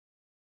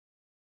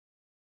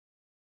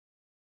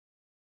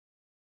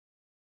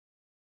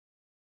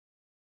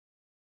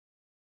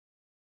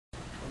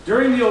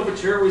During the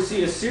overture, we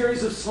see a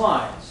series of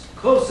slides,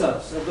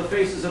 close-ups of the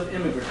faces of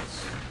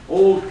immigrants,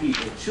 old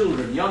people,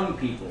 children, young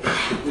people.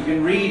 We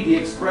can read the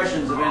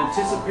expressions of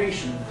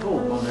anticipation and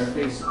hope on their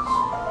faces.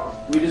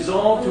 We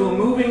dissolve to a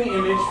moving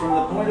image from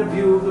the point of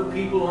view of the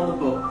people on the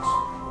boat.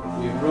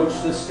 We approach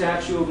the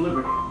Statue of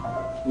Liberty.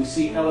 We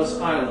see Ellis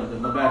Island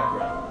in the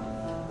background.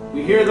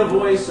 We hear the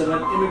voice of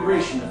an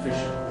immigration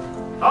official.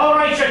 All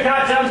right, you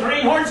goddamn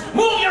greenhorns,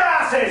 move your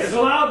asses! There's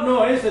a loud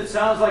noise that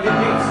sounds like a gate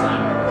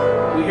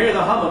slammer. We hear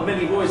the hum of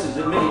many voices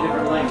in many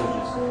different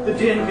languages. The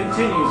din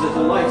continues as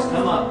the lights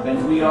come up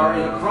and we are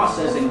in a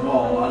processing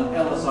hall on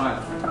Ellis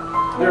Island.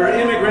 There are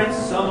immigrants,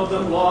 some of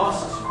them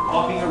lost,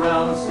 walking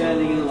around,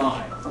 standing in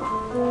line.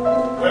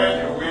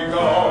 Where do we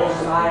go?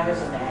 Time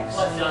is next.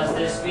 What does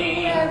this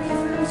mean?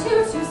 Room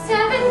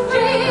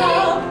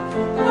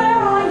 2273. Where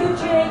are you,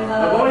 Jacob? A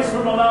voice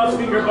from a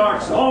loudspeaker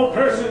barks, all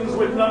persons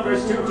with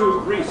numbers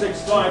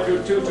 22365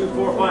 through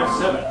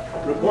 22457.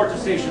 Report to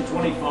station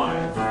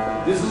 25.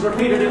 This is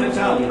repeated in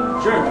Italian,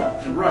 German,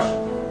 and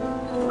Russian.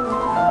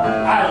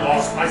 I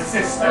lost my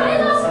sister. I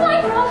lost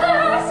my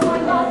brothers, my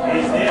mother.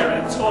 Is there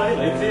a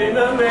toilet in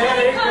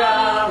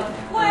America?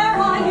 Where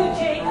are you,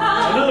 Jacob?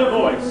 Another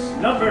voice,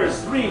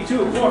 numbers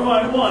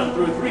 32451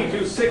 through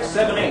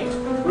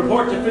 32678.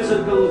 Report to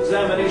physical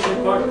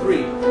examination part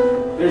 3.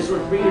 There's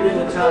repeated in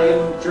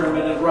Italian,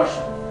 German, and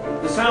Russian.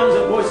 The sounds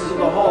and voices of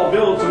the hall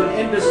build to an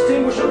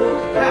indistinguishable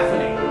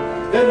cacophony.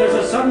 Then there's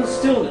a sudden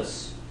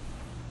stillness.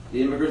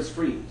 The immigrants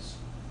freeze,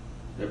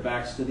 their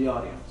backs to the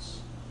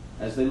audience,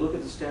 as they look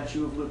at the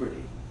Statue of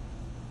Liberty.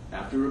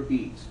 After a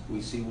beat,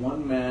 we see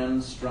one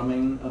man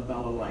strumming a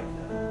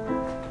balalaika.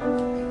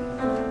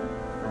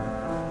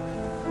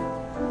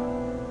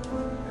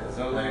 There's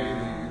a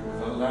lady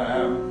with a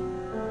lamp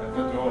at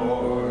the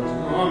door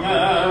to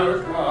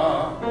America.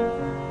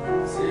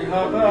 See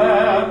her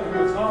back in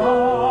the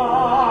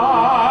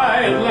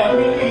tide. Let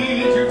me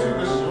lead you to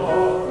the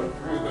shore,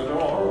 through the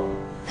door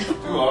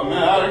to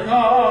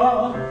America.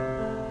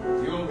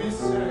 You'll be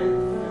safe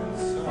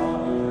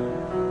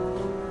inside.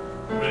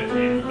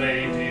 Pretty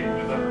lady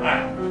with a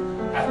lamp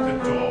at the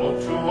door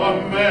to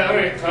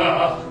America.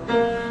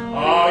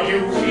 Are you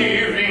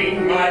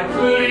hearing my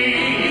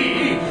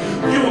plea?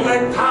 You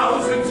let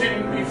thousands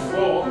in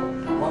before.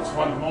 What's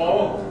one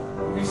more?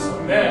 Miss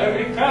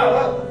America,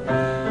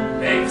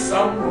 make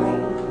some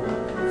room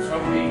for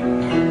me.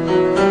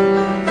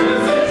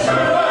 Is it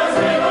true as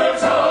we were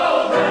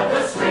told that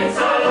the streets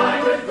are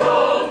lined with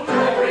gold?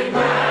 Every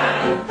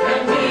man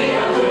can be a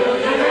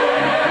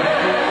millionaire.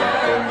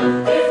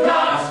 If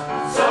not,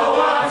 so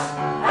what?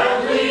 At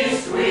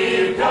least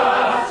we've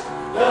got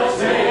the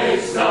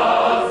taste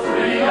of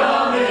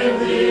freedom in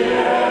the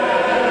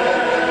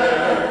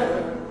air.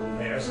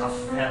 There's a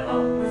fella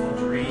with a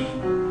dream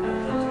at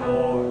the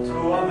door to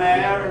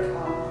America.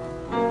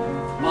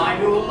 My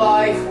new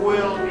life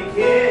will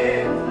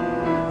begin,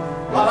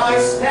 but I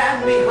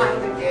stand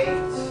behind the gate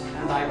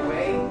and I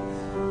wait.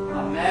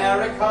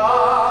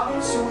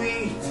 America,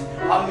 sweet,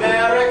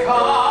 America,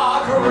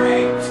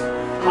 great,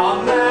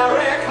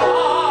 America,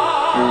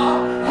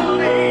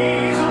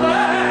 please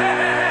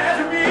let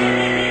me.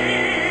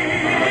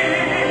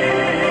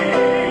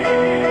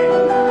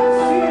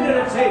 Seated at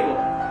a table,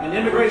 an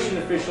immigration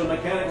official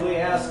mechanically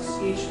asks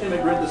each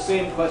immigrant the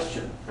same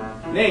question.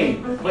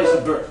 Name and place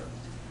of birth.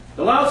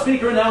 The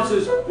loudspeaker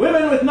announces,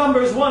 women with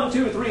numbers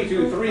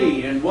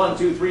 12323 and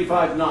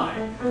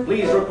 12359.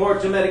 Please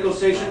report to medical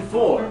station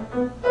 4.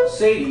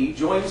 Sadie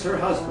joins her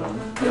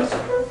husband,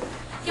 Yussel.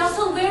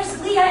 Yussel,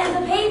 where's Leah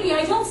and the baby?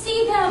 I don't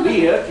see them.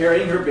 Leah,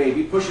 carrying her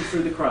baby, pushes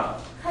through the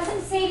crowd.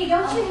 Cousin Sadie,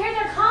 don't you hear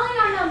they're calling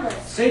our numbers?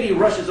 Sadie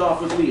rushes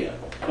off with Leah.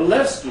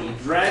 Belevsky,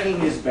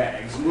 dragging his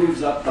bags,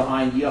 moves up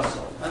behind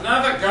Yussel.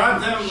 Another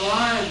goddamn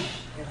line.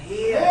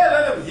 Yeah,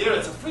 let him hear.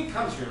 It's a free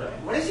country, right?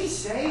 What does he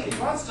say? He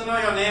wants to know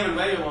your name and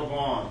where you were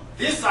born.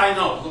 This I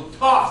know.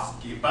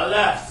 Plutovsky,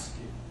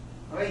 Belevsky.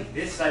 Wait,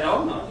 this I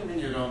don't know. What do you mean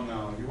you don't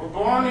know? You were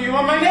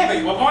my neighbor.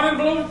 You were born in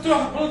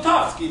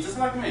Plutovsky, just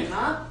like me.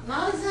 Not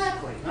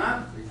exactly.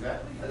 Not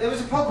exactly. There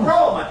was a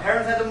pogrom. My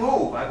parents had to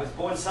move. I was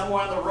born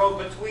somewhere on the road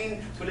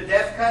between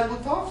Tunadevka and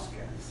Lutovska.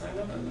 Yes, I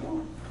never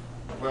knew.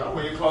 Well,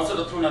 were you closer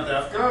to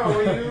Tunadevka or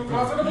were you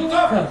closer to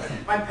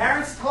Plutovka? My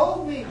parents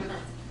told me, but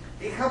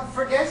ich hab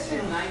vergessen.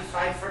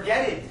 I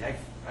forget it.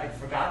 I've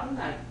forgotten.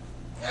 I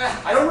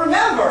don't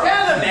remember.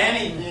 Tell them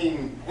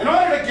anything. In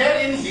order to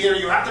get in here,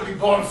 you have to be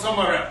born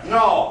somewhere else.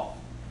 No.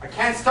 I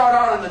can't start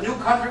out in the new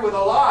country with a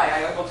lie.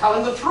 I will tell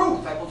him the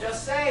truth. I will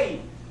just say,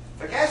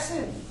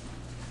 vergessen.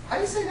 How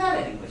do you say that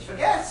in English?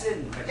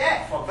 Vergessen.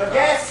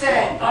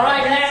 Vergessen. All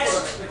right,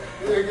 next.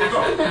 Here you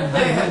go.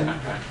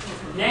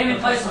 Name and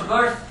place of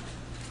birth.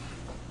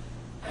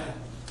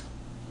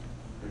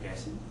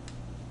 Vergessen?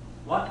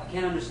 What? I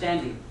can't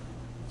understand you.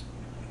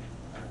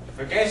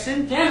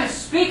 Vergessen? Damn it,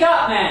 speak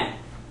up, man!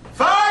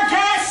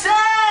 Vergessen!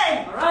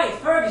 All right,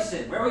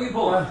 Ferguson, where were you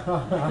born?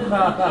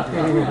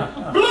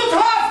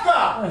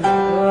 Plutovka!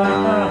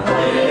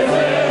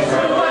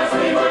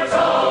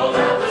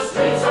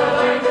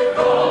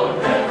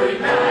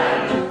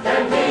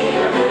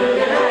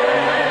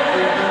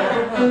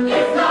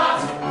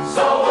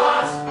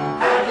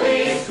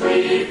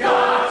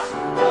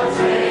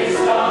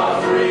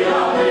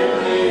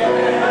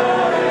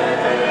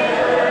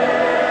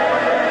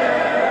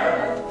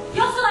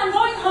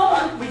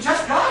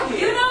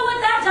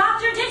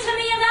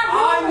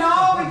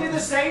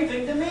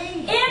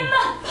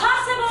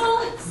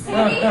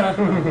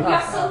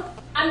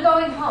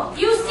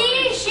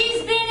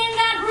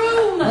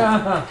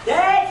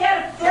 Get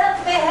your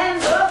filthy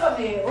hands off of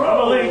me!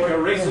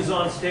 Malinka races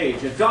on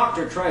stage. A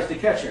doctor tries to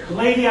catch her.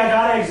 Lady, I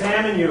gotta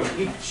examine you.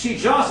 She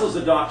jostles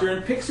the doctor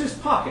and picks his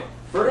pocket.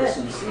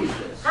 Ferguson sees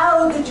this.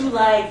 How would you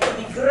like to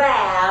be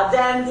grabbed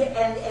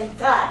and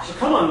touched?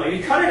 Come on,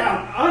 lady, cut it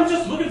out. I'm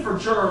just looking for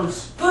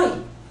germs.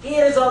 Good.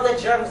 Here's all the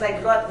germs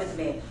I brought with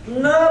me.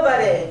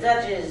 Nobody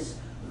touches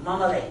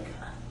Mama Lake.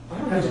 I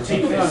don't have to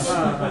take this.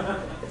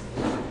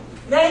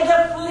 May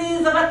the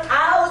fleas of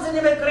 1,000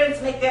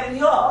 immigrants make their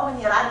new home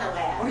in your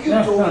underwear. What are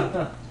you doing?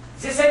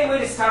 Is this any way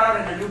to start out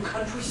in a new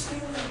country still?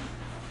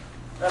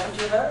 Haven't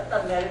you heard?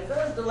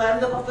 America is the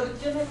land of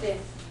opportunity.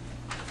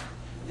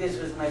 This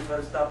was my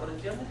first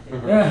opportunity.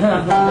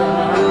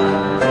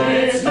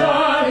 It's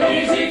not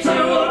easy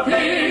to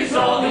appease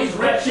all these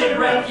wretched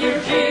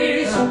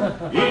refugees,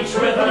 each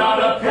without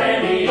a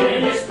penny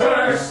in his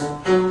purse.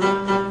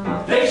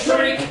 They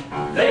shriek,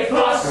 they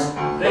fuss,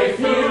 they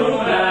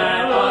fume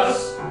at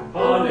us,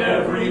 on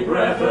every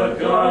breath a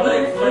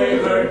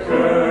garlic-flavored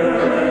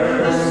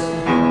curse.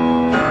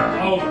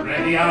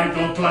 Already I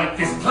don't like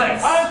this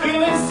place. I'm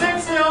feeling sick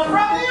still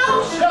from the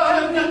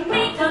ocean.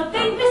 Make a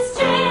big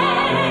mistake.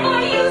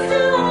 Are you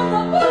still on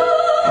the boat?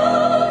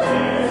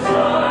 It's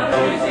not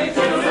easy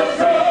to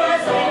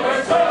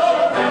appease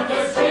all the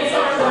wretched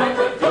refugees, like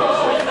the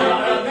gold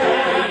without a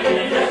penny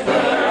in his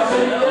purse.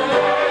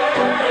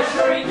 They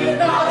shriek,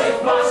 they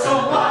fuss, so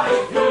why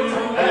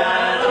fume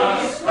at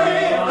us, on every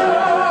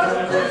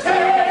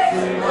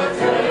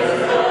breath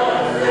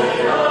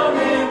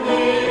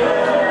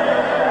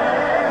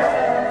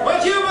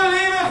Would you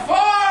believe it? 4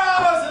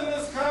 hours in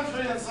this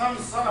country and some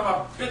son of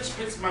a bitch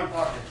picks my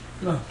pocket.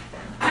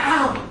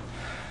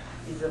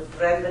 He's a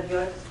friend of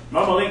yours?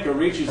 Malinka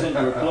reaches into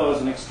her clothes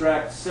and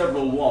extracts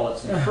several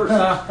wallets and purses.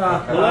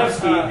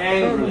 Walewski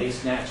angrily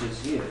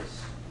snatches his.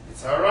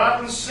 It's a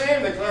rotten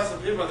shame the class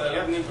of people they're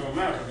letting into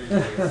America these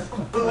days.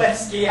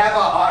 Lesky, have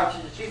a heart.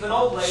 She's an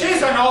old lady.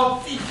 She's an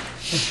old thief.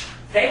 Shh.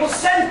 They will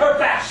send her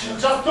back. She'll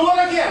just do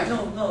it again.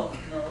 No,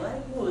 I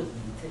wouldn't.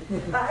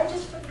 I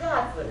just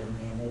forgot for a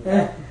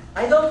minute.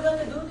 I don't want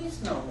to do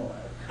this no more.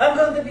 I'm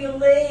going to be a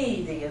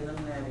lady in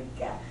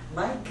America.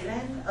 My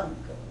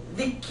granduncle,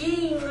 the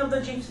king of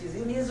the gypsies,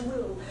 in his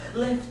will,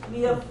 left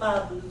me a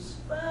fabulous,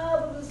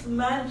 fabulous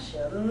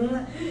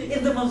mansion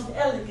in the most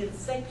elegant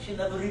section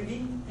of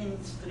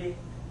Rivington Street.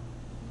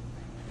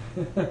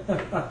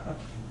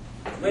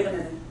 Wait a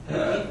minute.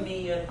 Give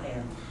me your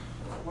hand.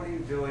 What are you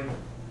doing?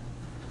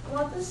 I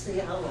want to see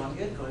how long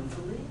you're going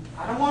to live.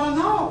 I don't want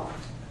to know.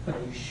 Are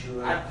you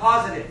sure? I'm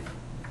positive.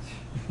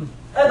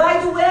 By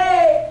the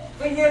way,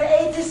 when your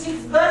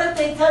 86th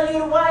birthday, tell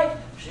your wife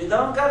she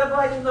don't gotta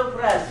buy you no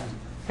present.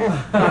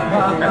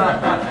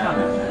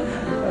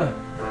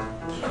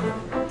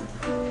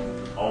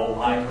 Oh,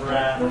 I'd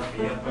rather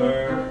be a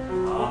bird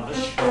on the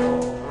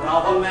shore.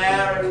 Of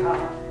America,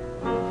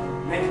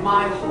 make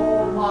my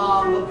home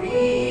on the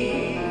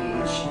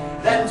beach,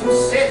 than to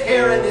sit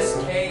here in this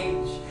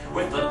cage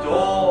with the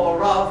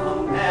door of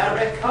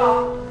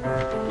America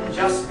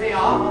just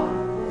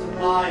beyond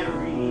my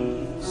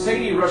reach.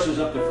 Sadie rushes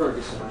up to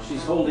Ferguson.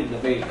 She's holding the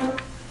baby.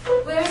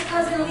 Where's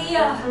Cousin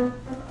Leah?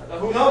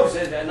 Who knows?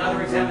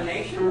 Another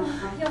examination?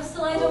 Yeah,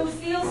 still I don't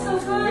feel so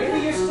good. Maybe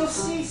you're still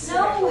seasick.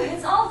 No,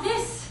 it's all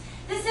this.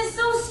 This is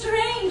so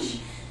strange.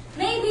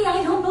 Maybe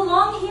I don't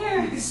belong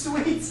here.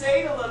 Sweet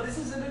Sadala, this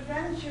is an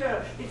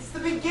adventure. It's the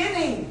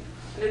beginning.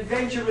 An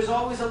adventure is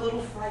always a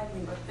little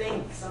frightening, but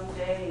think,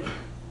 someday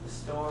the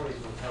stories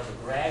will tell the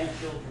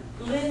grandchildren.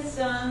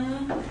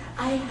 Listen,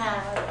 I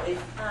have a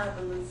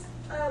fabulous,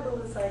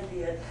 fabulous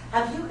idea.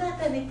 Have you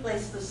got any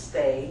place to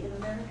stay in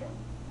America?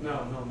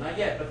 No, not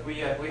yet, but we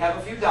have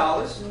a few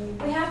dollars.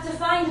 We have to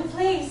find a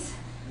place.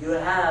 You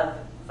have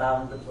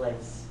found the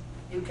place.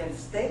 You can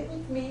stay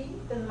with me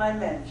in my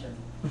mansion.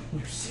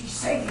 You see,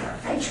 Sadie, our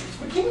adventure is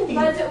beginning.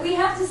 But we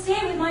have to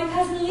stay with my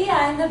cousin Leah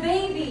and the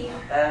baby.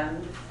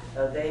 And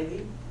a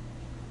baby?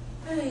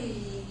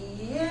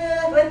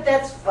 Yeah, but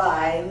that's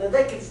fine.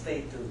 They can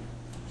stay too.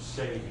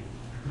 Sadie.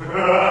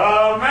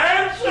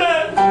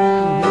 Mansion! We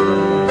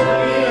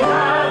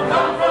have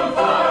come from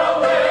far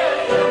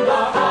away in the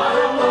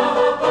bottom of a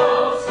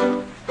boat.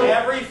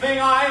 Everything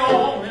I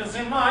own is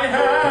in my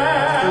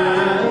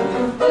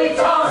hand. We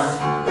toss,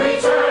 we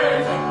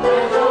turn,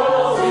 and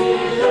all we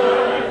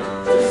learn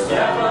to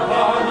step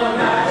upon the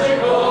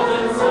magic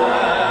golden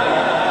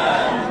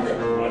sand.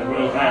 What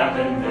will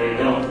happen, they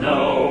don't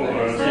know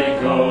as they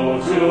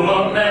go to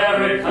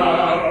America.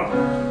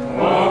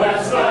 All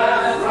that's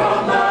left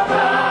from the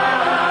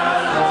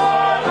past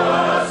are the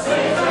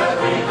saints.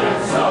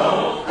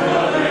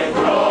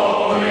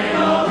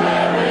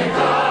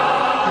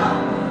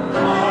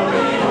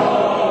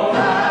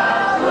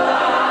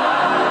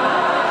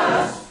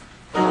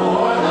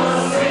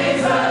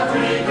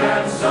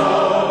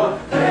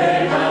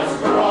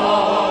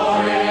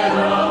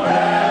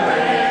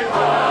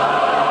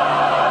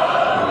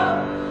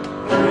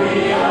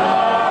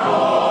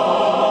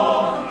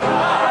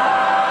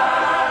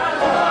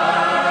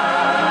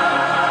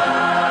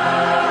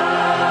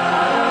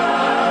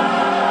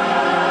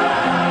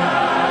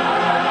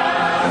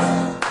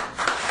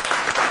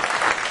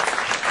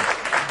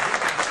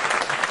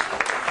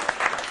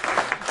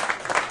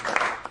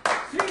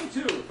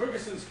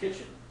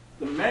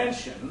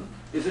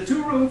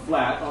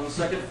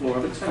 second floor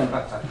of a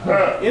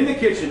tenement. In the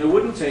kitchen, a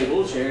wooden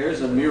table,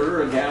 chairs, a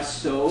mirror, a gas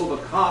stove, a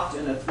cot,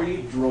 and a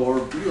 3-drawer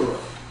bureau.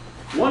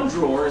 One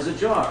drawer is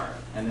ajar,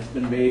 and has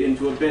been made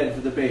into a bed for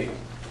the baby.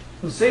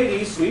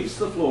 Sadie sweeps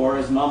the floor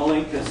as Mama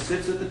Linka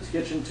sits at the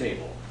kitchen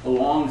table, a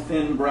long,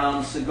 thin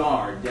brown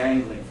cigar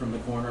dangling from the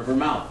corner of her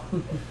mouth.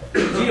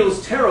 She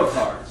deals tarot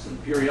cards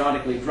and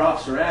periodically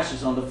drops her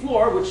ashes on the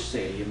floor, which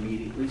Sadie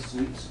immediately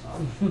sweeps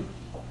up.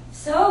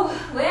 So,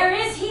 where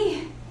is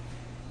he?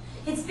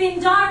 It's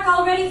been dark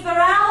already for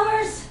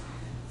hours.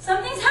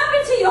 Something's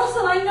happened to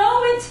Yossel, I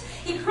know it.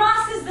 He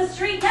crosses the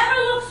street, never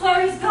looks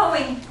where he's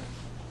going.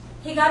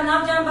 He got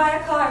knocked down by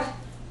a cart.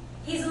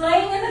 He's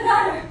laying in the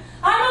gutter.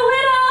 I'm a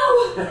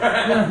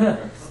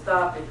widow!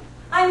 Stop it.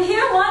 I'm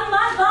here 1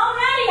 month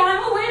already.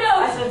 I'm a widow.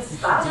 I said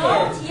stop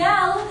Don't it.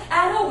 yell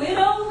at a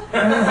widow.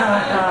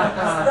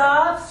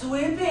 Stop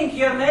sweeping.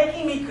 You're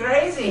making me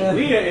crazy.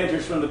 Leah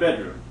enters from the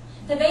bedroom.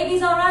 The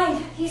baby's all right.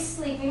 He's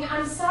sleeping.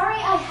 I'm sorry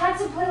I had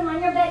to put him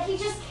on your bed. He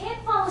just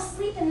can't fall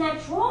asleep in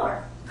that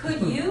drawer.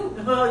 Could you?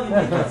 Oh, you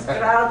think it's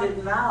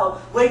crowded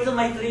now. Wait till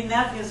my 3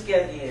 nephews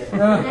get here.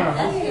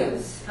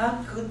 Nephews?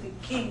 How could the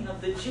king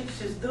of the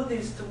gypsies do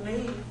this to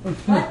me?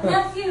 What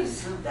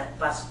nephews? That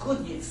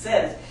Paskudnik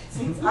says,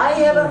 since I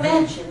have a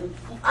mansion,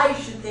 I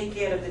should take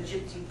care of the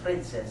gypsy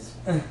princess.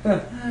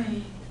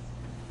 Ay,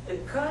 the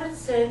card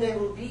said they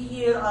will be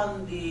here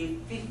on the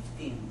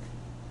 15th.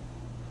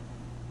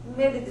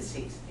 Maybe the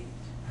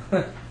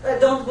 16th.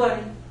 Don't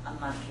worry, I'm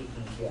not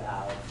kicking you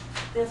out.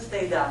 They'll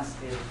stay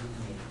downstairs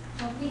with me.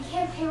 Well, we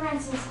can't pay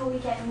rent until we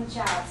get new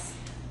jobs.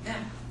 Yeah,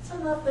 it's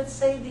enough that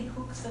Sadie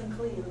cooks and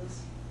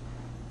cleans.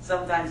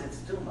 Sometimes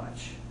it's too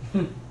much.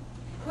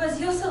 Was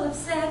Yossel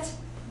upset?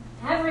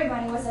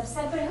 Everybody was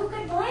upset, but who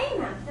could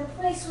blame them? The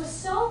place was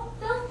so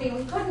filthy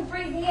we couldn't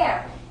breathe the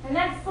air. And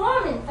that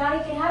foreman thought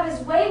he could have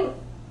his way with...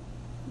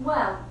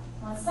 Well,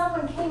 when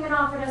someone came and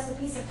offered us a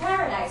piece of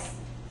paradise,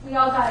 we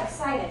all got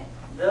excited.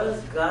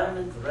 Those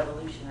garment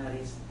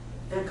revolutionaries,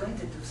 they're going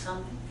to do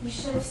something. You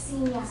should have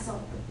seen Yossel.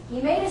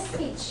 He made a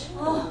speech.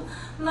 Oh,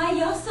 my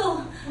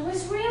Yossel. It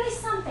was really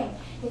something.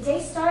 The day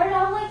started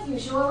out like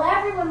usual.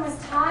 Everyone was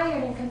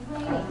tired and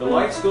complaining. The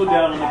lights go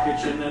down in the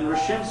kitchen, and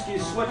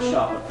Rashimsky's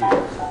sweatshop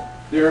appears.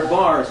 There are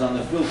bars on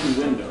the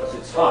filthy windows.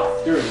 It's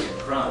hot, dirty, and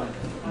crowded.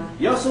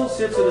 Yossel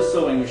sits at a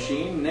sewing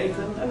machine.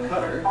 Nathan, a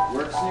cutter,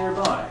 works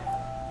nearby.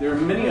 There are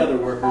many other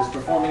workers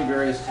performing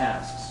various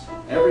tasks.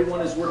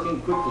 Everyone is working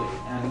quickly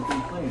and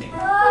complaining.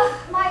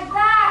 Ugh, my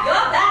back!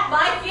 Your back,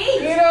 my feet.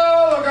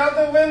 Tito, look out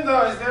the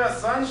window. Is there a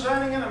sun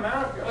shining in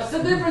America? What's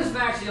the difference,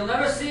 Max? You'll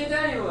never see it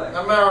anyway.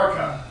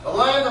 America, the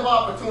land of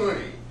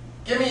opportunity.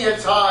 Give me you're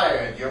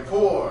tired, you're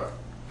poor.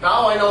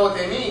 Now I know what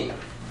they mean.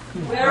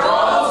 We're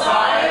all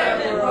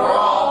tired and we're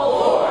all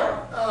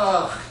poor.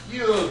 Ugh,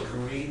 you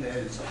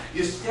greeners.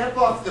 You step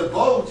off the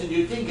boat and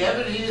you think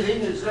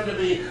everything is going to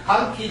be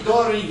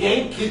hunky-dory,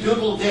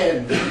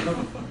 Yankee-doodle-den.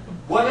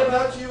 What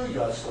about you,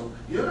 Yossel?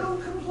 You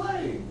don't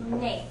complain.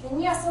 Nathan,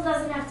 Yossel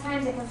doesn't have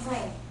time to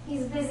complain.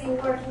 He's busy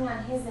working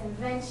on his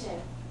invention.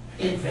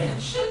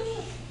 Invention?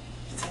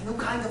 It's a new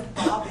kind of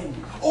bobbin.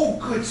 Oh,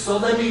 good. So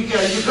let me, you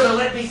gonna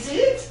let me see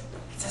it?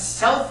 It's a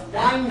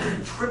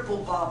self-winding triple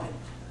bobbin.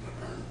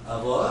 A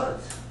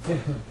what?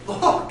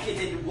 Look,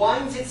 it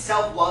winds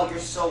itself while you're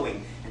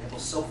sewing, and it will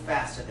sew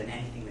faster than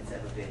anything that's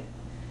ever been.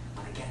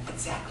 When I get it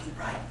exactly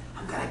right,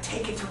 I'm gonna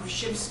take it to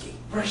Rashimsky.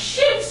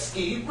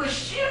 Rashimsky?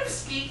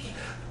 Rashimsky?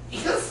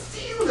 He'll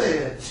steal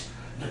it.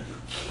 No, you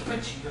keep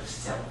it to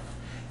yourself.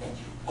 Then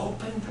you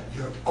open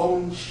your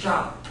own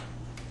shop.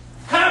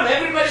 Come,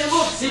 everybody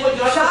look, see what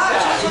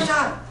Yossel says.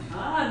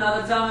 Ah,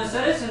 another Thomas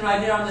Edison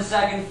right here on the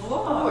second Oh,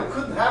 floor. it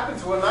couldn't happen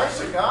to a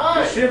nicer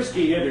guy.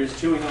 Rashimsky enters,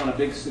 chewing on a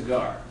big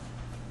cigar.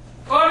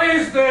 What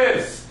is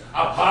this?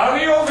 A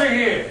party over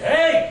here?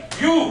 Hey,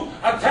 you,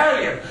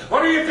 Italian,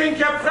 what do you think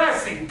you're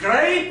pressing?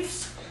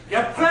 Grapes?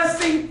 You're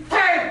pressing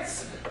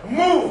pants!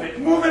 Move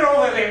it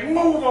over there,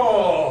 move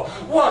all!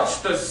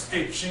 Watch the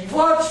stitching,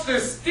 watch the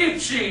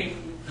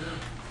stitching!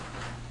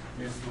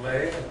 Miss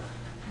Leia,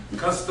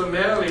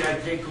 customarily I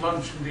take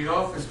lunch in the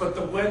office, but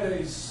the weather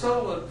is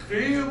so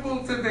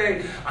agreeable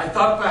today. I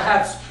thought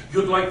perhaps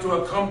you'd like to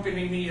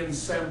accompany me and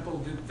sample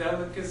the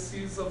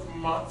delicacies of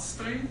Mott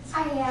Street?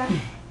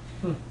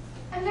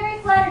 I'm very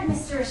flattered,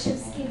 Mr.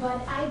 Rashimsky,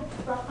 but I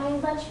brought my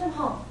lunch from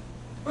home.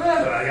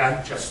 Well,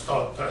 I just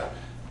thought,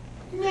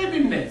 maybe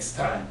next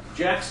time.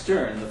 Jack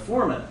Stern, the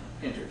foreman,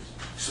 enters.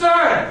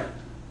 Stern!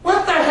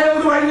 What the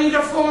hell do I need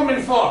a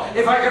foreman for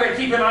if I gotta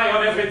keep an eye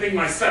on everything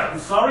I'm myself?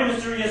 sorry,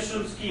 Mr.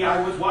 Yashimsky.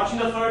 I was watching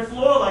the third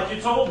floor like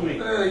you told me.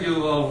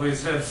 You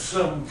always have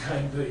some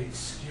kind of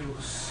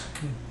excuse.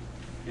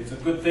 It's a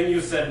good thing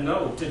you said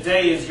no.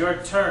 Today is your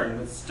turn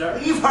with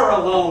Stern. Leave her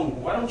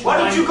alone. Why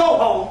don't you go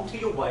home to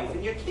your wife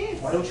and your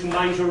kids? Why don't you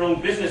mind your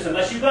own business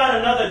unless you got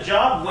another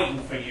job waiting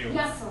for you?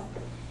 Yossel,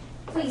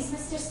 please,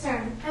 Mr.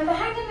 Stern. I'm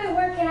behind in my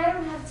work and I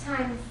don't have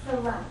time for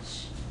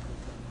lunch.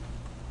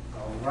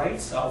 All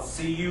right, I'll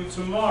see you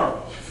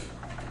tomorrow.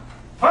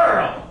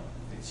 Pearl,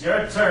 it's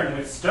your turn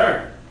with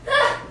Stern.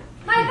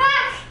 My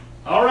back!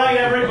 All right,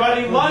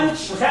 everybody,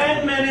 lunch,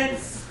 10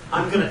 minutes.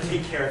 I'm gonna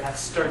take care of that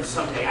Stern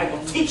someday. I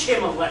will teach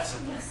him a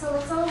lesson. Yeah, so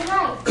it's all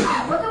right. Look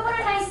at what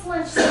a nice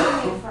lunch they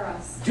made for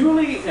us.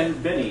 Dooley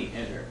and Benny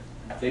enter.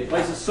 They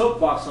place a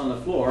soapbox on the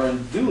floor,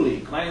 and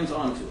Dooley climbs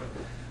onto it.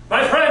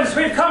 My friends,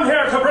 we've come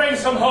here to bring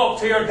some hope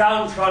to your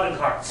downtrodden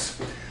hearts.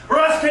 We're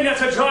asking you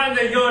to join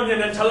the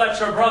union and to let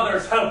your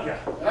brothers help you.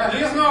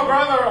 He's no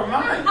brother of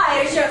mine.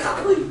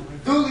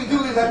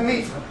 Dooley, let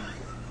me.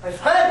 My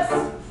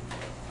friends,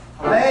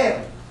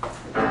 away.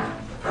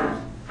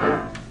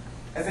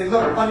 As they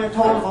look on your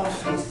tall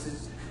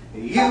faces,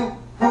 you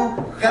who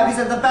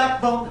represent the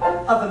backbone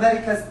of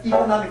America's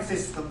economic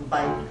system,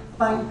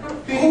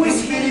 Who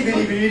is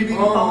he?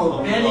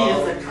 Oh, Benny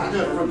is the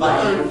cutter from the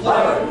third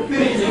floor.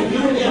 He's a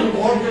union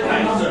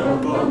organizer.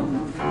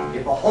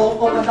 If a hole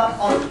opened up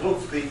on Brook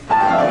Street,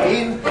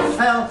 in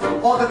fell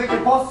all the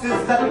wicked bosses,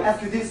 let me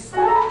ask you this.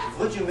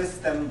 Would you miss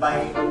them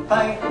by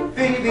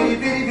bitty,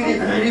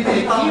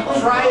 They keep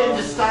trying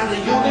to start a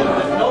union,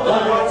 but no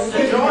one wants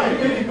to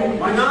join.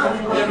 Why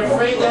not? They're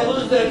afraid they'll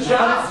lose their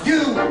jobs. It's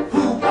you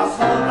who are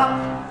swallowed up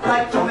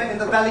like Jonah in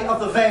the valley of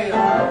the Vale.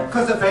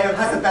 Cause the Vale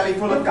has a belly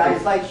full of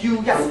guys like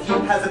you. Yes, he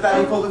has a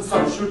belly full and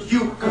so should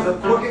you. Cause a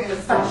worker in a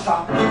fat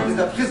shop is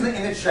a prisoner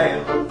in a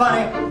jail.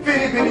 By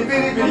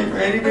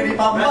bitty,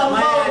 bum. That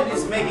man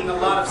is making a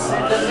lot of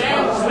sense. The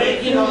man's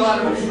making a lot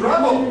of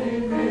trouble.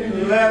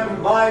 Let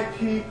my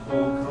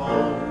people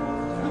go.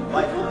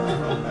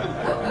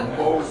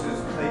 Moses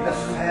played the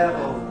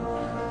Pharaoh.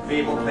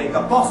 We will play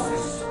the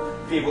bosses.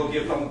 We will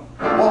give them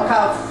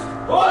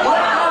walkouts.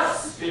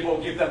 Walkouts! We will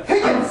give them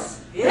tickets.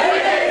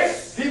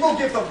 Yes! We will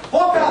give them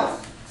walkouts,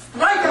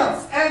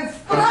 strikeouts, and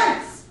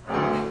strikes.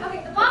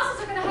 Okay, the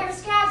bosses are going to hire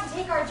scabs to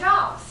take our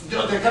jobs.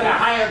 They're gonna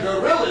hire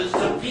gorillas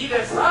to beat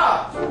us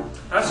up.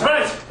 That's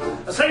right.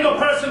 A single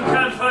person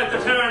can't fight the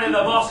tyranny of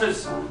the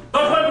bosses.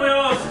 But when we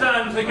all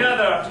stand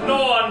together,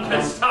 no one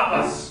can stop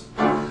us.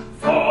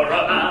 For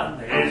a man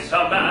is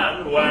a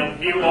man when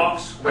he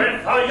walks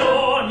with a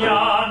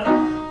union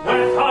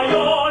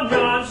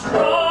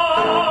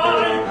strong.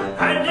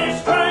 And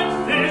his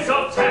strength is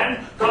of 10,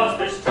 'cause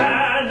there's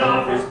 10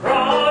 of his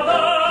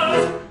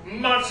brothers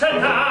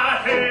marching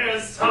at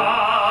his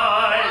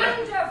side.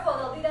 Wonderful,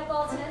 they'll be that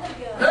ball 10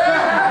 again.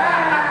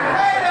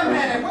 Wait a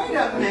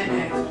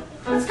minute.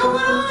 What's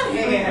going on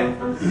here?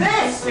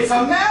 This is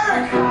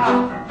America.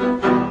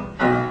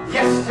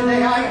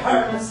 Yesterday I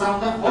heard the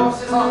sound of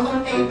horses on the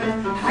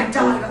pavement. I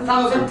died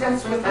 1,000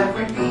 deaths with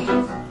every beat.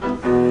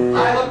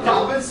 I looked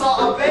up and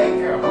saw a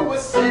baker who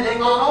was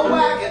sitting on a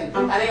wagon,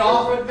 and he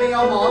offered me a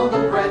mound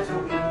of bread to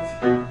eat.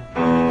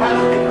 And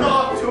I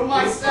thought to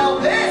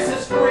myself, this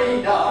is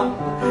freedom.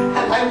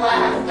 And I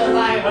laughed as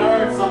I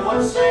heard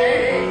someone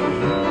say,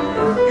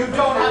 you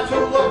don't have to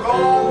look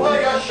over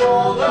your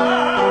shoulder.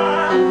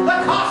 The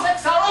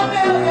Cossacks are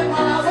 1,000,000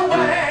 miles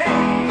away.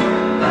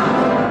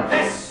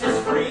 This is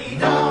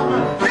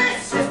freedom.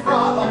 This is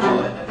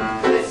brotherhood.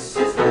 This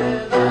is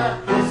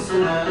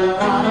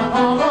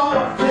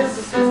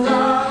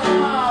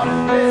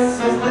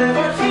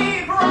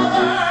liberty,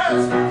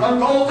 brothers. The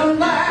golden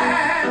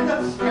land.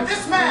 If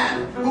this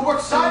man who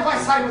works side by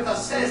side with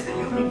us says the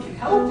union can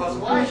help us,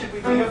 why should we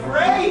be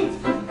afraid?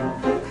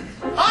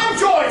 I'm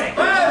joining.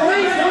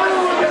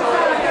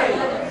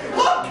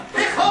 Look, I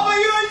have a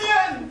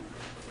union.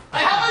 I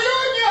have a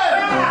union.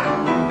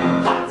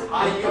 Hot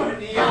a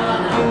union,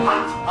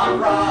 hot a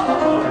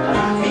brotherhood.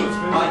 Meet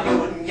my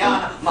union,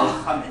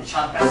 Machem and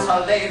Shabbos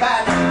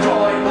Leben.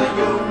 Join my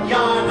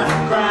union,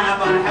 grab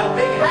a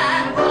helping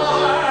hand,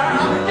 brother.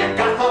 You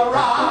got the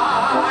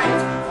right.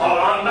 For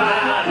a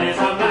man is a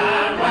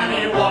man when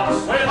he walks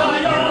with a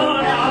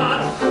union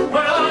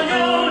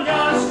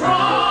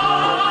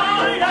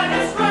strong. And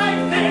his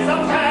strength is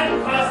of 10,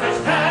 'cause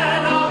there's 10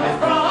 of his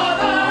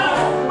brothers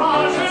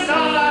marching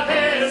at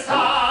his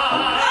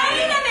side.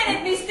 Wait a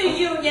minute, Mr.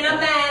 Union. A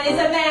man is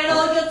a man.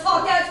 All you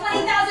talk out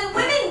 20,000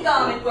 women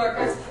garment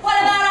workers. What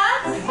about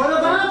us? What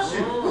about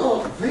you?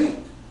 Oh, wait.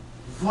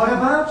 What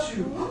about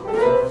you?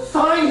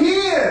 Sign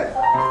here.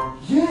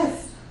 Yes.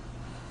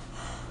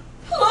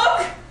 Look,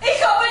 I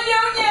have a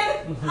union.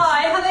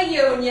 I have a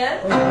union.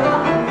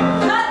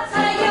 What's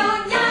a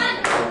union?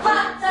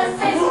 What a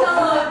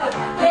sisterhood.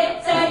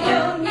 It's a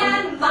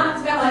union. Macht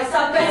mir euch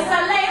a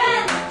besser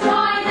Leben.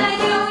 Join a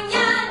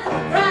union.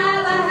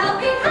 Grab a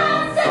helping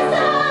hand,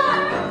 sister.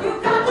 You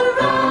got the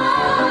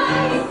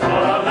right.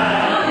 For a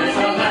man is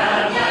a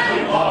man when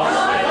he walks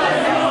with a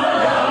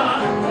union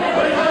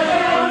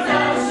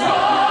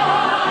strong.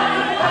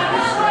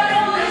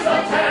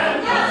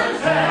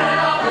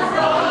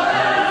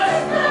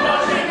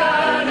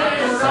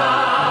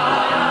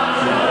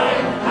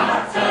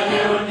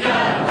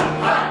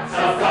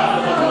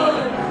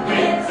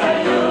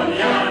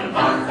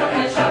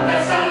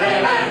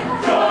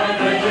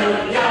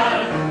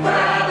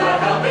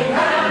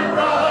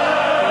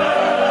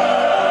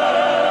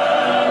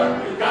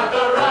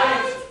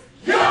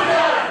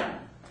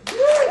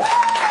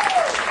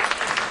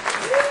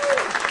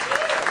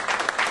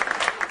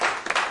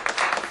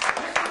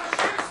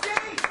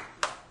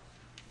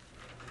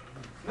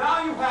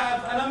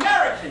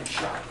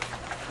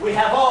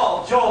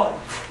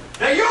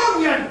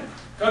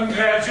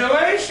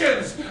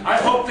 Congratulations! I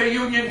hope the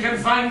union can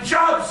find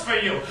jobs for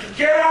you.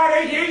 Get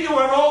out of here, you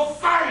are all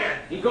fired!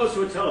 He goes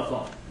to a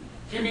telephone.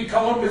 Give me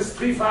Columbus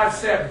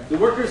 357. The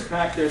workers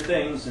pack their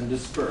things and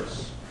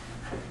disperse.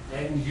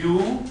 And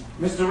you?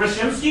 Mr.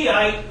 Rashimsky,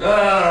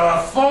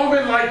 A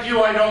foreman like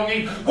you I don't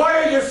need.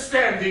 Why are you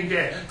standing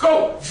there?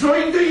 Go,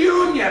 join the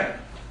union.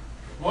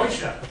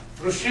 Moisha,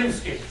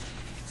 Rashimsky,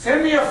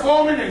 send me a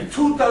foreman and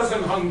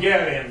 24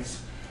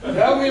 Hungarians.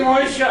 Tell me,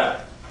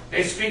 Moisha,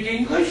 they speak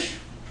English?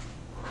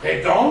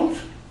 They don't?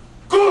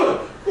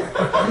 Good! You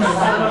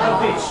son of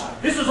a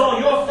bitch. This is all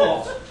your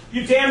fault.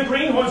 You damn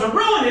greenhorns are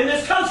ruining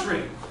this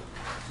country.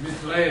 Miss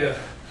Leia,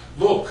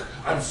 look,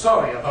 I'm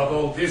sorry about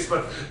all this,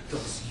 but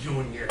those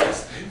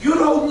unions, you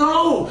don't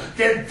know.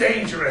 They're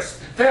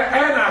dangerous. They're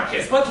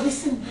anarchists. But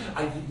listen,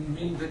 I didn't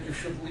mean that you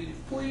should leave.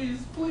 Please,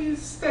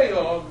 please stay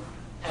on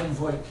and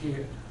work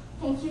here.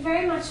 Thank you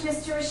very much,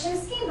 Mr.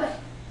 Rashimsky, but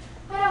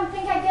I don't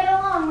think I get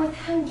along with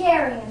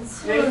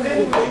Hungarians.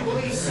 Nathan, would you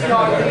please see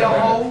our Leah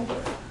home?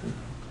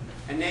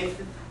 And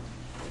Nathan?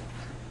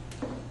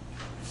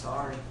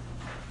 Sorry.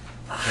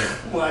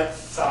 What,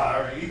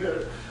 sorry?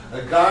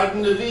 A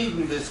Garden of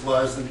Eden this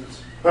wasn't.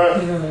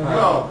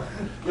 No,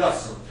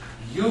 Russell,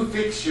 you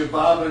fix your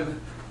bobbin,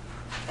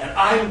 and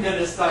I'm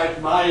gonna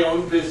start my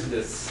own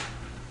business.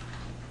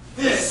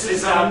 This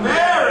is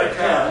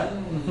America!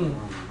 It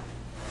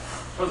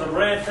was a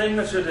brave thing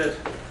that you did.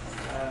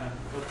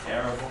 Look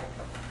terrible.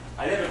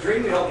 I never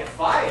dreamed we'd all get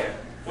fired.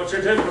 What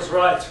you did was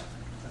right.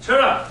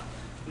 Cheer up.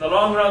 In the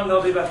long run,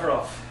 they'll be better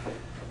off.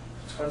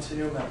 20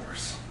 new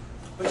members.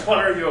 Which one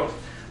are you?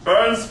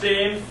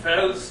 Bernstein,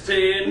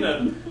 Feldstein,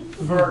 and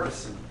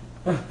Ferguson.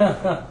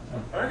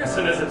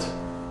 Ferguson, is it?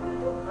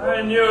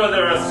 I knew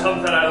there was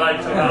something I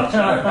liked about you.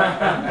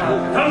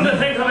 Come to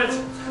think of it,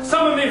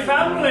 some of me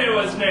family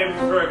was named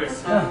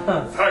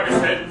Ferguson.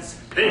 Ferguson's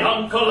the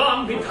uncle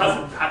on the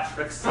cousin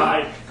Patrick's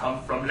side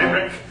come from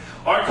Limerick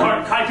or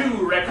Cork, I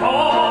do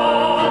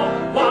recall.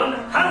 One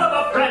hell of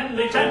a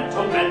friendly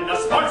gentleman, a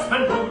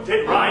sportsman who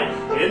did ride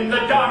in the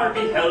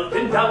derby held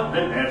in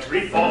Dublin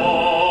every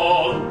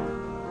fall.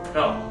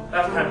 No,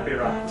 that can't be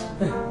right.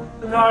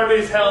 The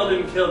derby's held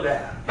in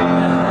Kildare.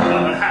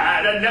 Mother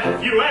had a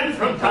nephew, and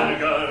from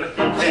Donegal he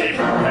came.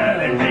 Where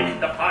they make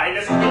the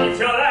finest meat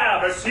you'll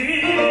ever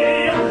see.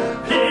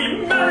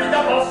 He married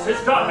the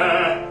boss's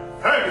daughter,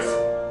 Ferguson.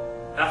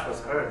 That was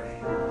her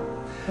name.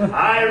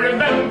 I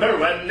remember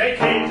when they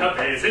came to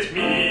visit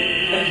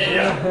me.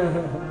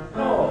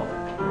 Oh,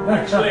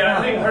 actually,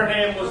 I think her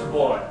name was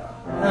Boyle.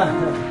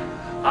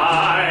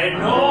 I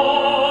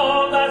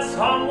know that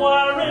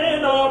somewhere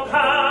in our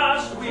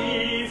past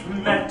we've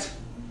met.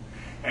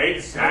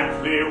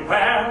 Exactly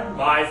where,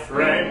 my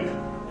friend,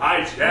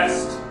 I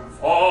just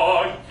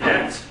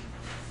forget.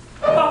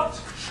 But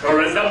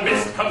sure as the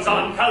mist comes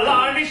on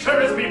Killarney,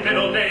 sure as me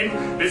middle name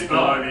is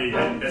Blarney,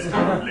 and as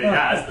goodly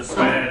as the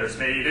sweaters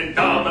made in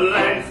double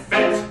and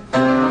fit.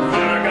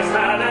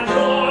 Ferguson and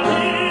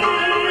Tony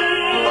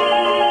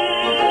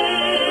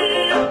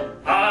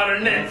are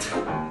knit.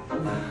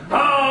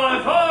 Oh,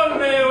 if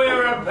only we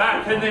were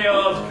back in the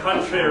old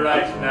country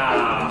right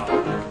now.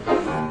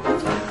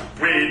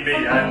 We'd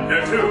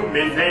meander to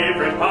me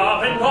favourite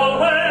pub in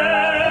Galway.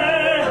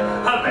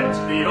 I bet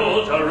the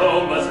old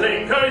aromas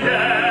linger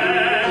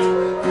yet.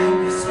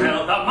 Can you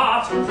smell the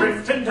malt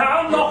drifting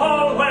down the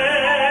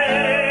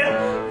hallway?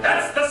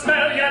 That's the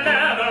smell you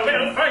never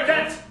will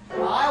forget.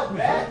 I'll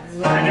bet.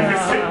 And if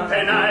you're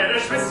sipping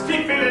Irish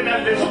whiskey, feeling a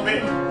little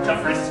bit too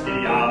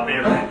frisky, I'll be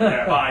right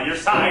there by your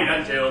side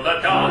until the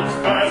dawn's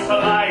first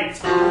light.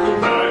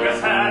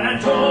 Ferguson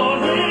and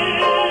Tony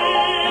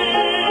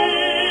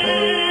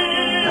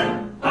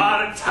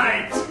are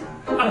tight.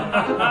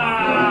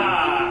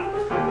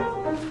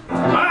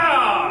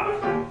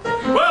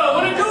 Well,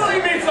 when a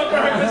coolie meets a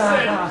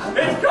Ferguson,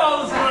 it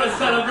calls for a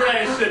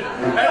celebration.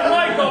 And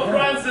Michael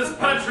Francis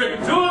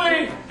Patrick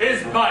Dooley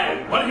is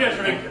buying. What are you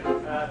drinking?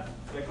 A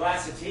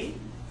glass of tea?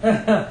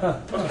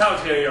 What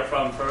county are you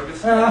from,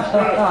 Ferguson?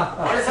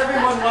 Why does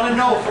everyone want to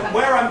know from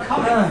where I'm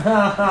coming?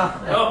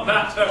 No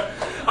matter.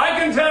 I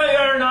can tell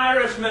you're an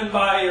Irishman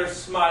by your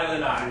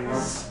smiling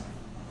eyes.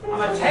 I'm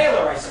a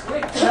tailor, I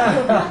squint.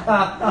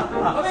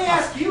 Let me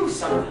ask you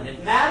something.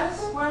 It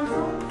matters where I'm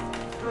from?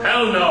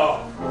 Hell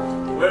no.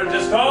 We're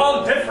just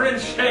all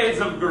different shades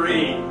of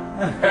green.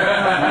 And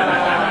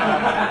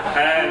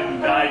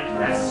I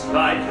guess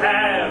like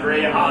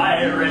every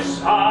Irish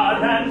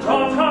son and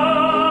daughter,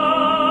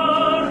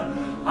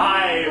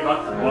 I've a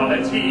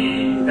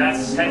quality that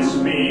sets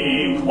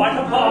me quite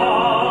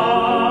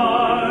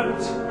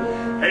apart.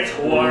 It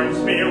warms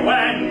me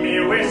when me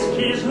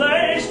whiskey's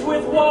laced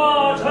with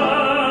water,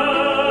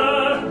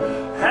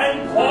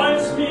 and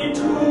points me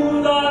to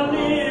the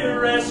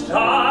nearest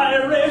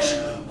Irish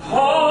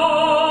heart.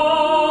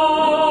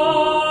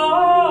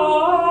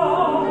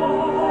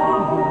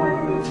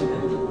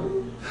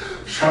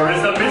 Sure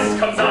as the mist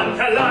comes on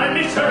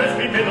Killarney, sure as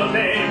me middle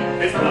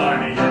name is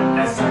Blarney, and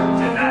as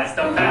certain as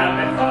the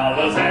famine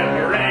follows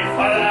every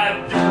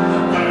flood,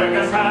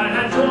 Ferguson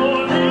and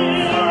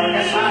Tony,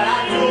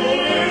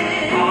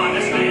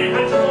 honestly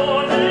and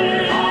Tony.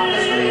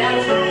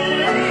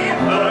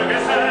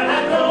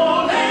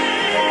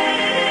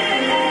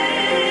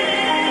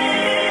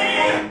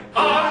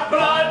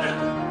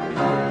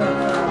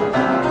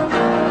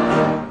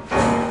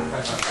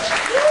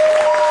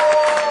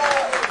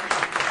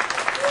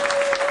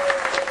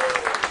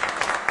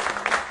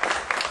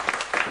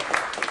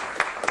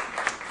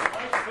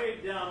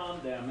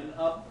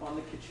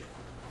 kitchen.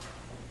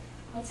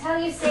 I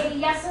tell you,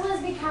 Sadie, Yesel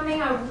is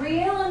becoming a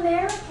real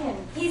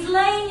American. He's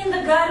laying in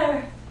the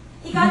gutter.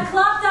 He got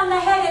clocked on the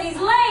head and he's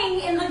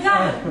laying in the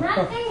gutter.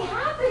 Nothing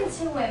happened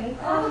to him. He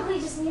probably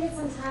just needed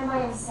some time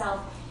by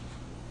himself.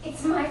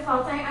 It's my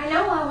fault. I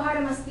know how hard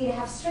it must be to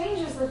have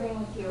strangers living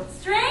with you.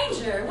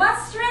 Stranger? What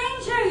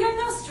stranger? You're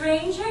no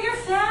stranger. You're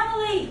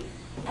family.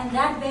 And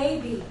that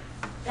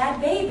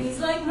baby's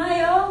like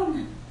my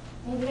own.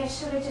 Maybe I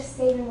should have just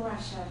stayed in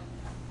Russia.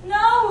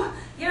 No,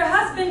 your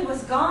husband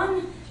was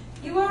gone.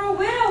 You were a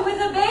widow with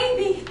a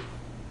baby.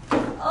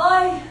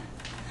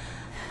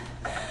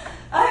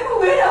 I'm a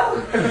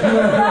widow.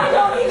 I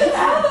don't even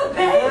have a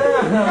baby.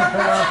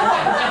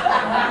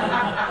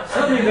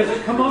 Suddenly there's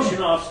a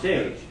commotion off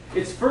stage.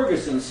 It's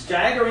Ferguson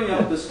staggering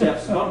up the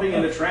steps, bumping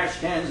into trash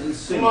cans and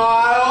singing.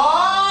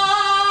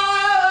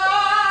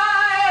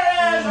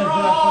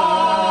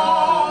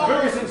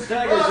 Ferguson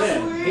staggers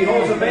in. He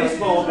holds a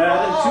baseball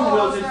bat and 2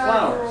 wilted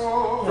flowers.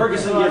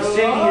 Ferguson gives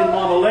Sadie and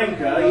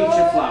Momalenka each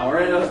a flower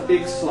and a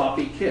big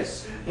sloppy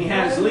kiss. He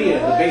hands Leah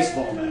the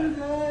baseball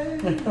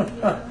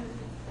bat.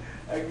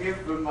 A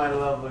gift from my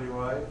lovely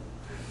wife.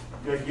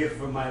 A gift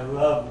from my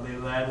lovely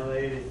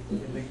landlady.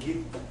 And a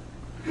gift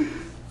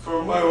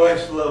for my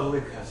wife's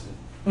lovely cousin.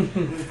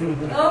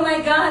 Oh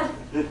my God.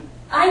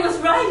 I was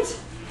right.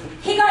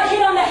 He got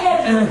hit on the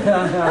head.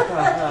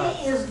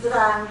 He is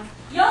drunk.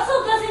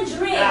 Yossel doesn't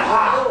drink.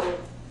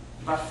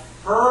 But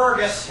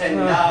Ferguson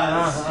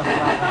does.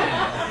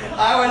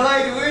 I would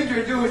like to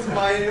introduce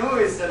my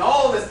newest and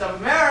oldest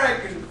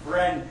American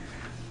friend,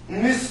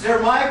 Mr.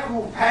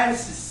 Michael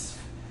Francis.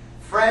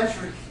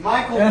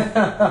 Michael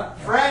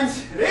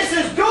Francis. This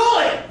is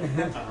Dooley!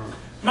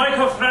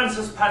 Michael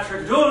Francis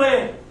Patrick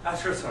Dooley,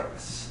 at your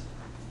service.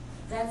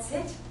 That's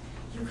it?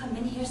 You come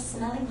in here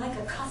smelling like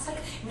a Cossack?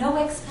 No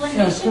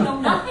explanation, no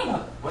nothing.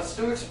 What's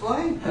to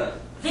explain?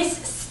 This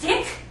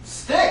stick?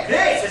 Stick?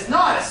 This is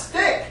not a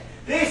stick!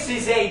 This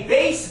is a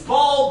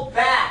baseball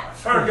bat!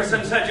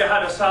 Ferguson said you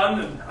had a son,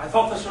 and I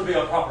thought this would be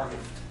a proper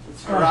gift.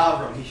 It's for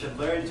Avram. He should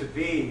learn to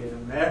be an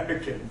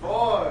American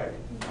boy.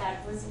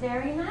 That was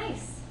very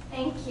nice.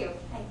 Thank you.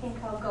 I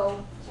think I'll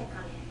go check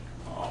on him.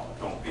 Oh,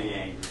 don't be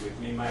angry with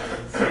me, my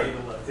little Sadie.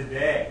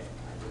 Today,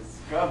 I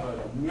discovered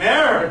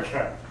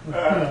America.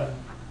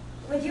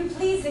 Would you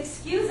please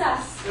excuse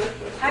us?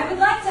 I would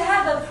like to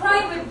have a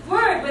private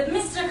word with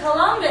Mr.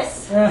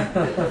 Columbus.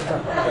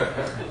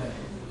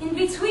 In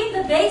between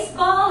the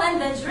baseball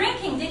and the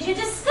drinking, did you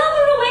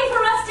discover a way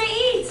for us to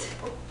eat?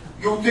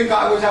 You think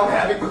I was out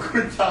having a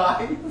good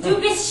time? Du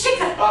bist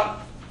schicke.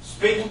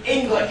 Speaking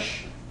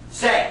English.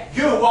 Say,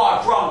 you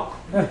are drunk.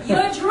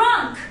 You're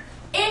drunk.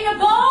 In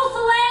both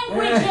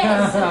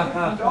languages.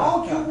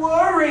 Don't you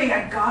worry.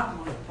 I got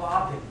my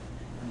bobbin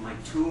and my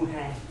 2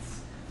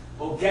 hands.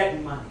 We'll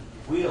get money.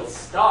 We'll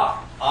start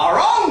our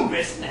own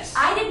business.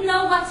 I didn't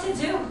know what to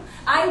do.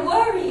 I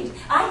worried.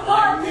 I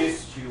thought... I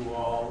missed you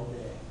all day.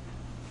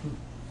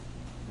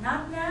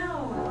 Not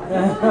now.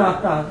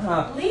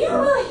 Leah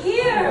will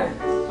hear.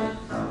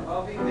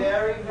 I'll be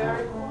very,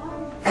 very quiet.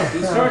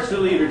 He starts to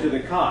lead her to the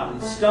cot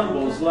and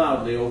stumbles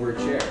loudly over a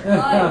chair.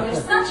 Oh, you're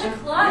such a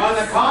klutz. On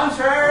the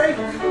contrary,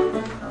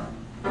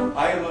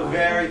 I am a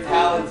very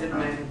talented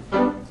man.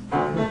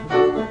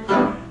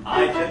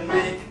 I can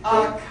make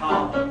a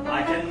collar.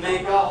 I can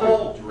make a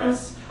whole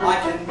dress. I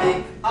can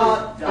make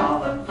a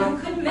dollar. You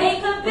could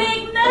make a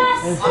big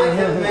mess. I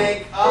can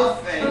make a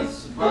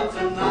face, but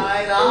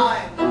tonight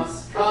I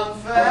must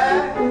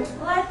confess.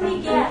 Let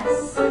me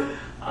guess.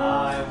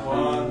 I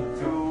want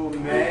to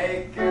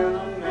make an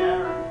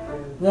American.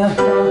 You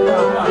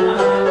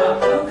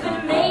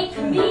could make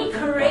me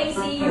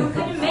crazy. You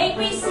could make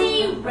me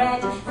see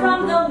red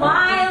from the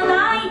wild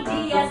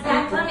ideas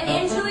that come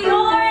into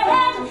your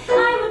head.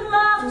 I would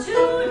love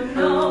to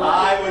know.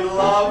 I would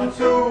love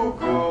to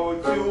go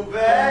to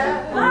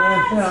bed.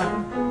 What?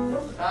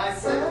 I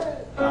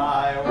said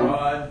I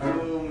want to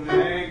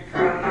make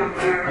an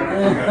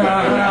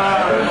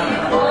American.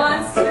 He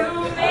wants to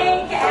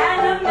make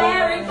an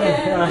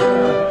American.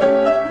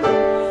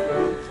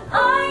 I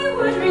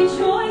would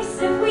rejoice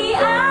if we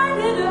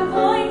added a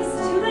voice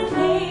to the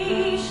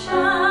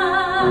nation.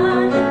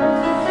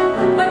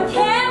 But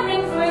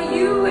caring for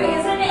you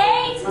is an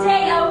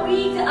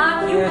 8-day-a-week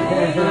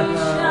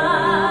occupation.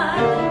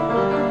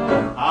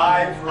 I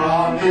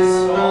promise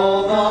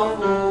all the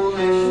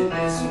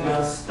foolishness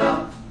will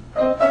stop.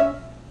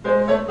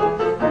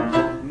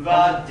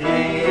 The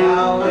day a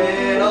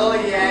little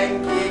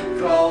Yankee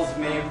calls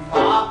me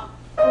Pop.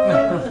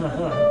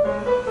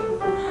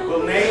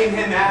 We'll name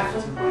him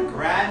after my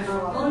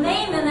grandfather. We'll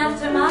name him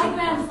after my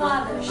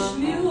grandfather,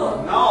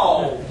 Shmuel.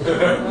 No!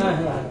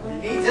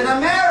 He needs an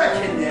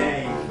American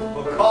name.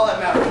 We'll call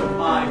him after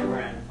my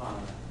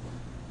grandfather,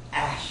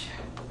 Asher.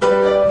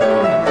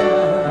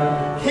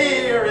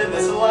 Here in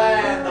this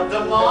land of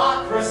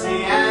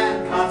democracy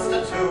and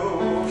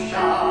constitution,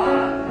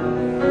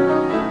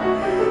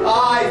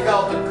 I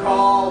felt the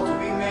call to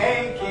be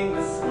making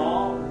a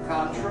small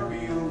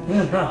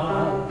contribution.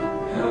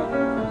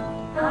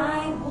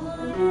 I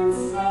wouldn't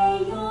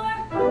say your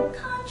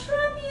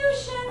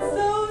contribution's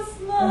so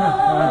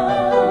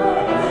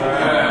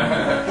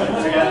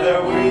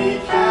Together we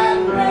can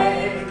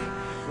make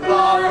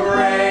the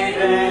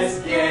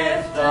greatest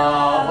gift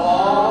of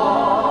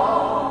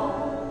all.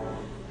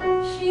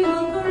 She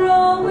will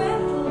grow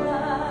with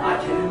love. I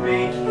can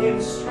make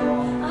him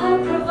strong. I'll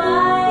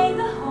provide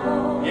the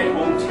home. It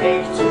won't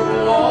take too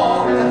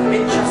long.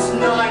 In just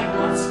 9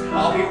 months,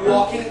 I'll be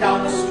walking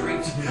down the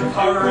street,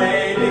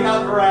 parading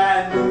a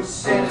brand new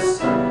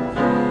citizen.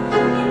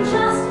 In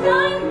just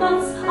 9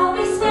 months, I'll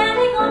be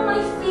standing on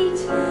my feet,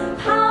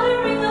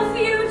 powdering the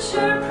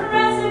future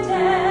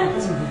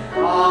president.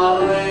 A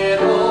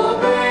little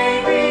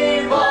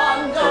baby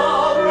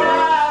bundle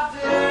wrapped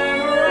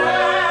in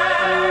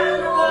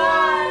red,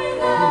 white,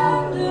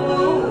 and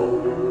blue.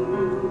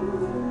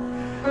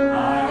 I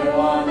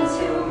want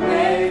to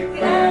make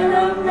an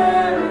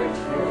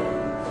American.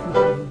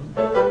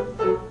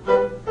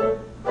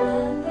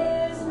 And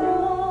there's no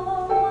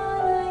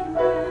one I'd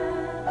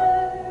rather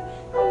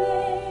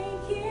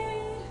make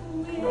it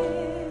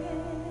with.